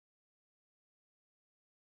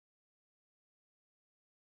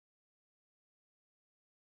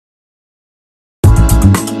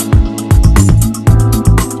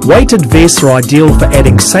Weighted vests are ideal for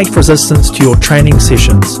adding safe resistance to your training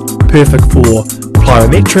sessions, perfect for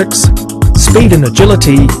plyometrics, speed and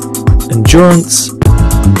agility, endurance,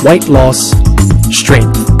 weight loss,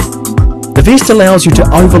 strength. The vest allows you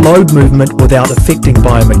to overload movement without affecting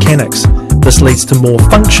biomechanics. This leads to more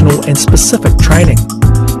functional and specific training.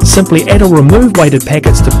 Simply add or remove weighted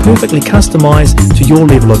packets to perfectly customize to your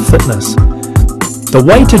level of fitness. The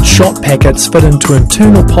weighted shot packets fit into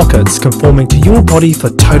internal pockets conforming to your body for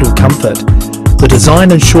total comfort. The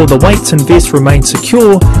design ensures the weights and vests remain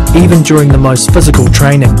secure even during the most physical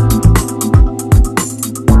training.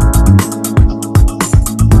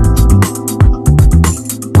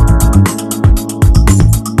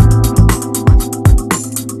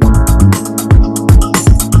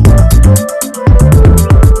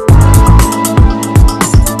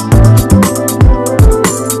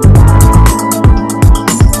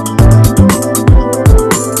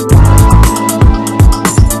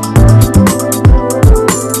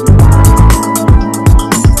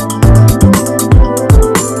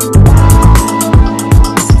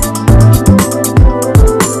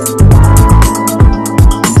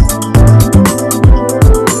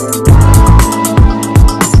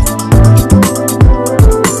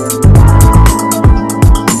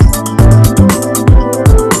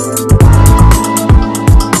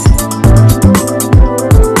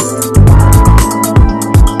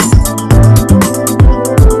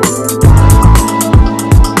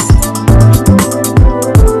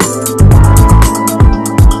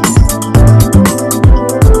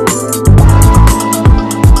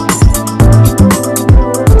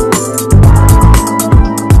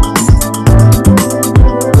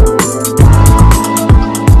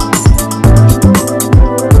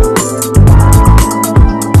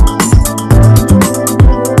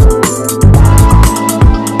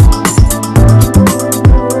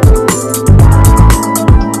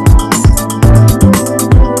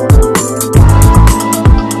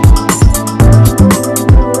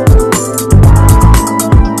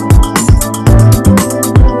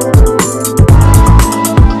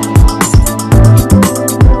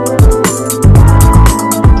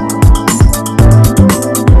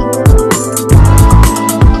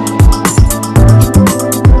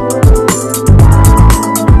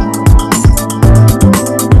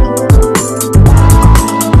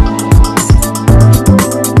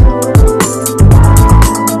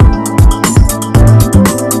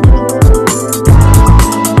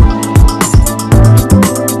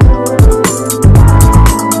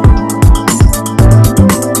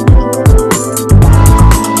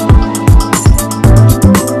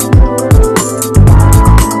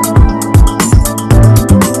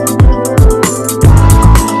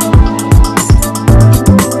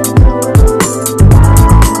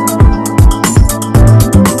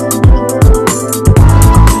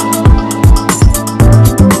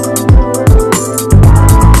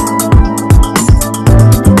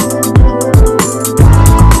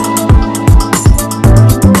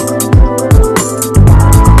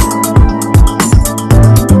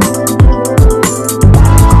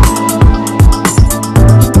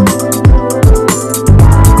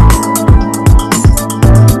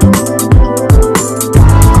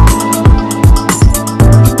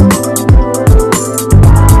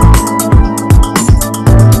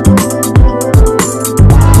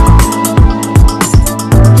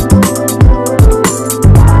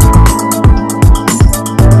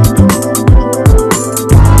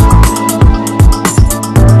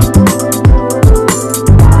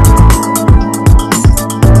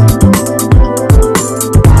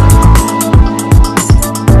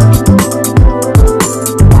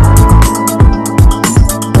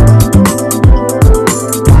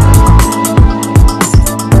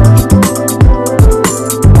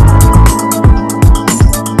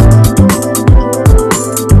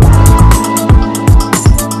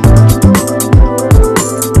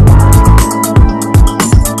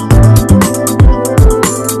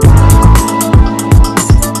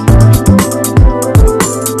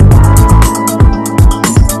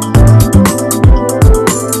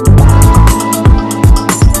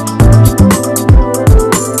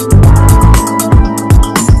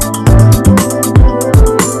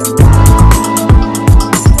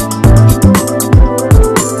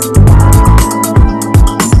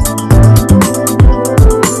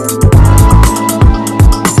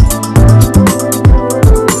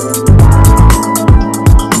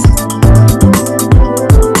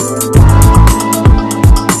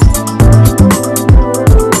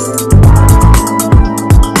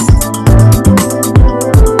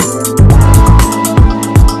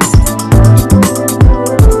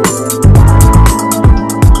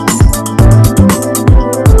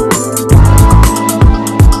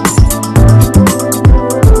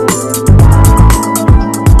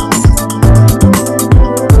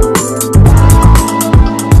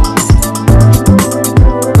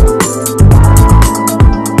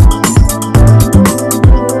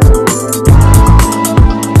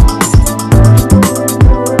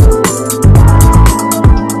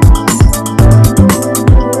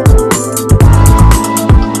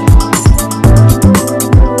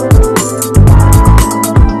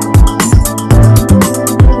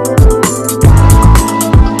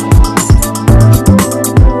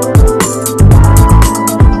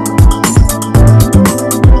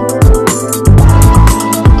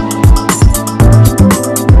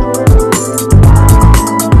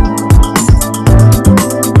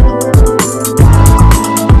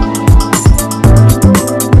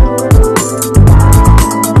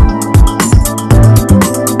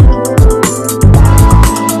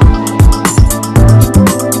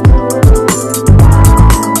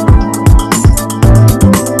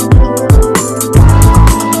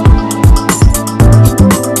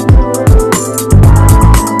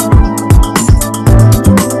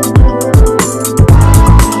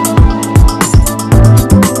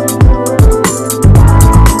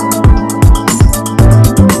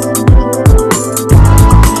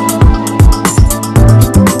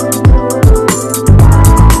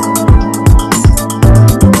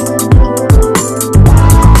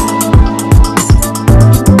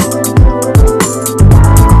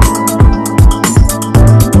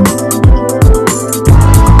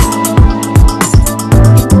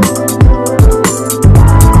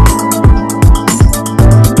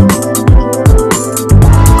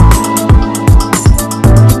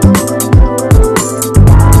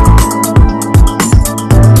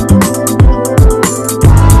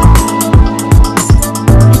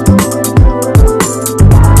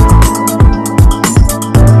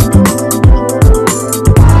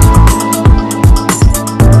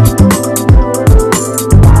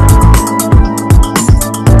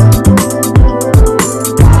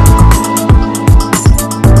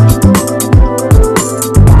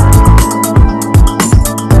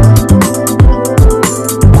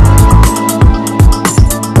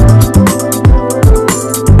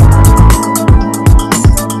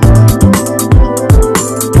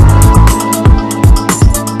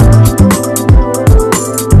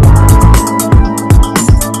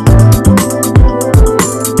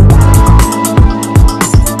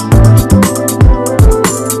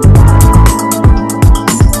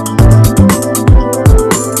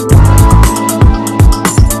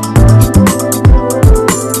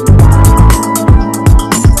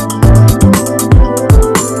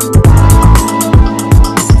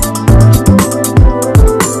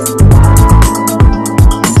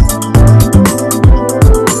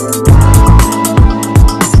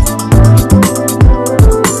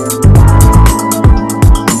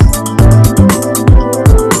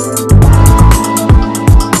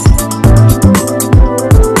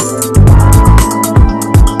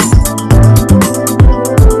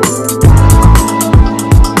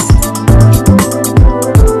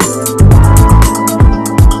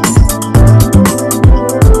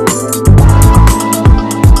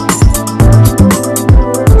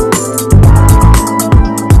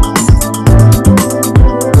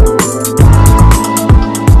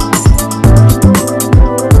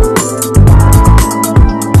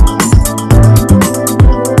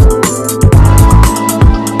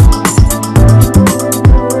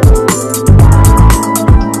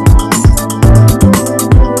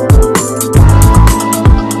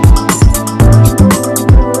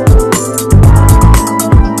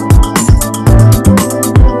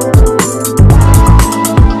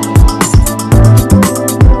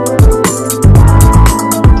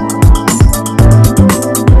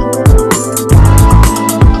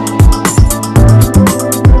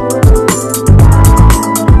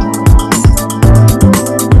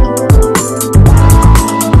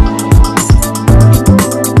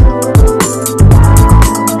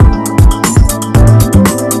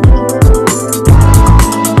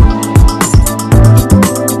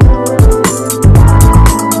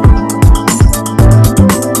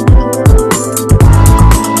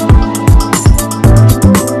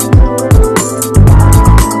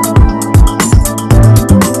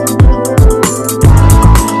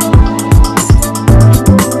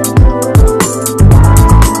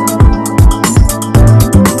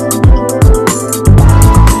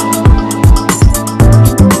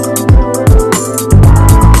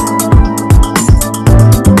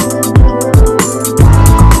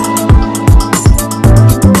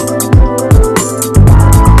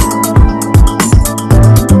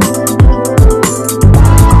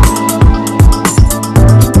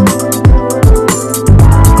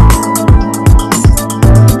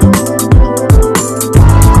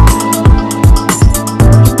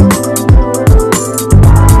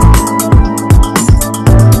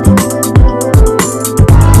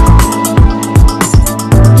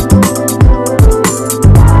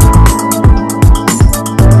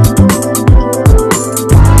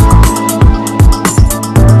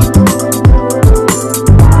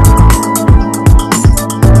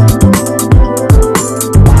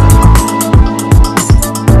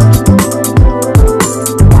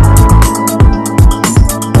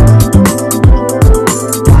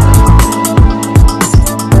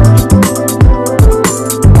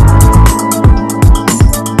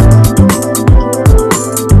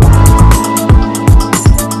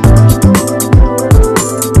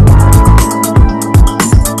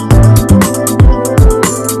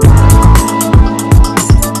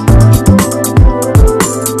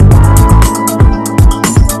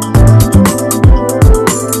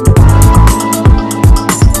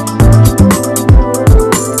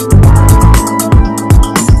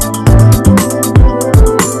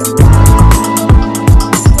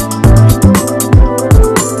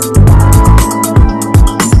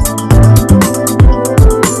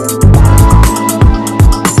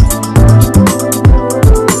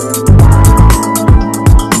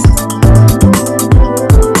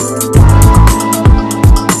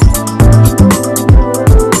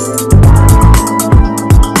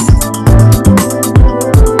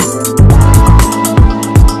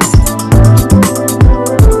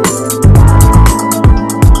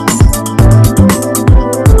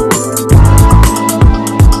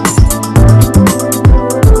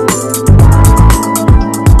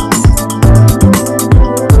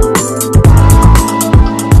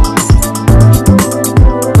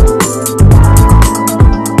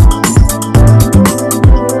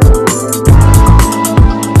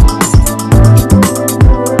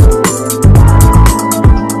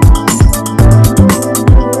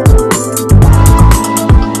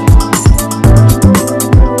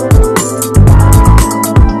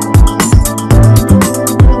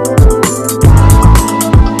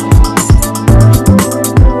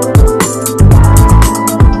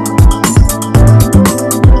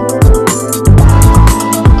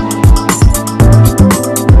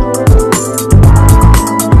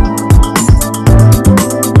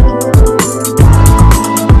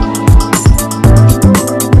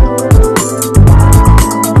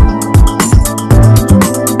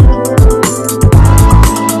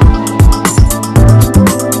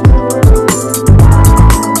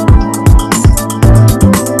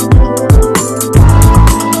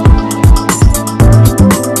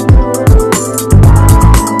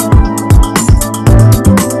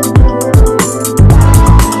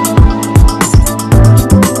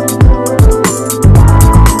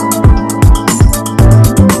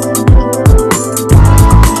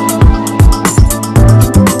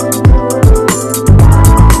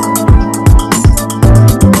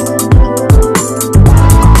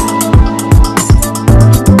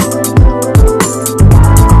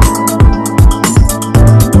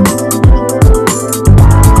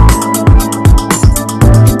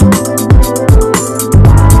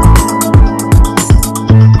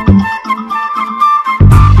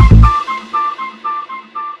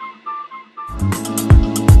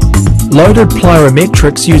 Standard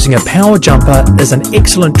plyometrics using a power jumper is an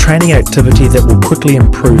excellent training activity that will quickly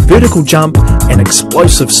improve vertical jump and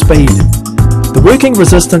explosive speed. The working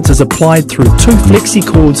resistance is applied through two flexi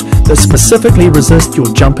cords that specifically resist your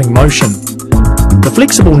jumping motion. The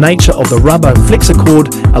flexible nature of the rubber flexor cord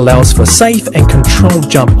allows for safe and controlled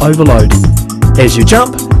jump overload. As you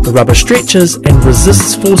jump, the rubber stretches and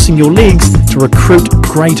resists forcing your legs to recruit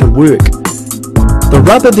greater work. The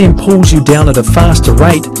rubber then pulls you down at a faster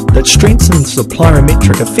rate that strengthens the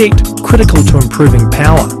plyometric effect critical to improving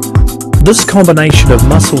power. This combination of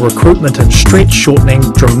muscle recruitment and stretch shortening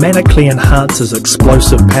dramatically enhances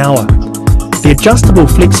explosive power. The adjustable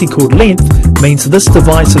flexi-cord length means this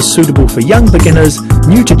device is suitable for young beginners,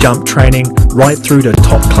 new to jump training, right through to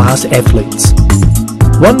top-class athletes.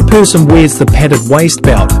 One person wears the padded waist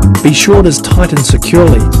belt. Be sure it is tightened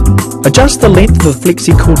securely. Adjust the length of the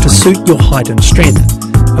flexi-cord to suit your height and strength.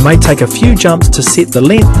 It may take a few jumps to set the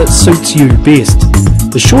length that suits you best.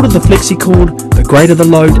 The shorter the flexi-cord, the greater the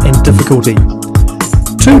load and difficulty.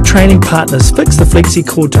 Two training partners fix the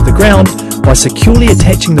flexi-cord to the ground by securely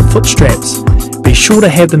attaching the foot straps. Be sure to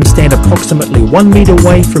have them stand approximately 1 meter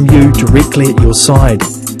away from you directly at your side.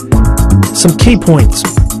 Some key points.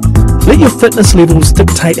 Let your fitness levels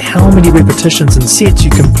dictate how many repetitions and sets you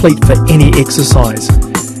complete for any exercise.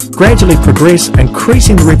 Gradually progress,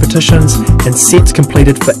 increasing the repetitions and sets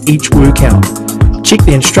completed for each workout. Check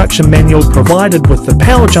the instruction manual provided with the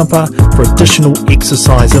power jumper for additional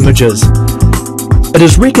exercise images. It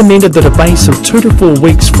is recommended that a base of 2 to 4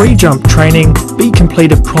 weeks free jump training be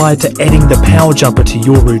completed prior to adding the power jumper to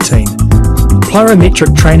your routine.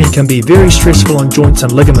 Plyometric training can be very stressful on joints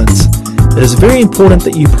and ligaments. It is very important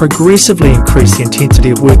that you progressively increase the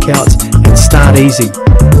intensity of workouts and start easy.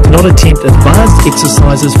 Do not attempt advanced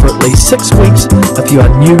exercises for at least 6 weeks if you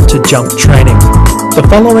are new to jump training. The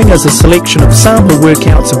following is a selection of sample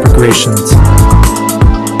workouts and progressions.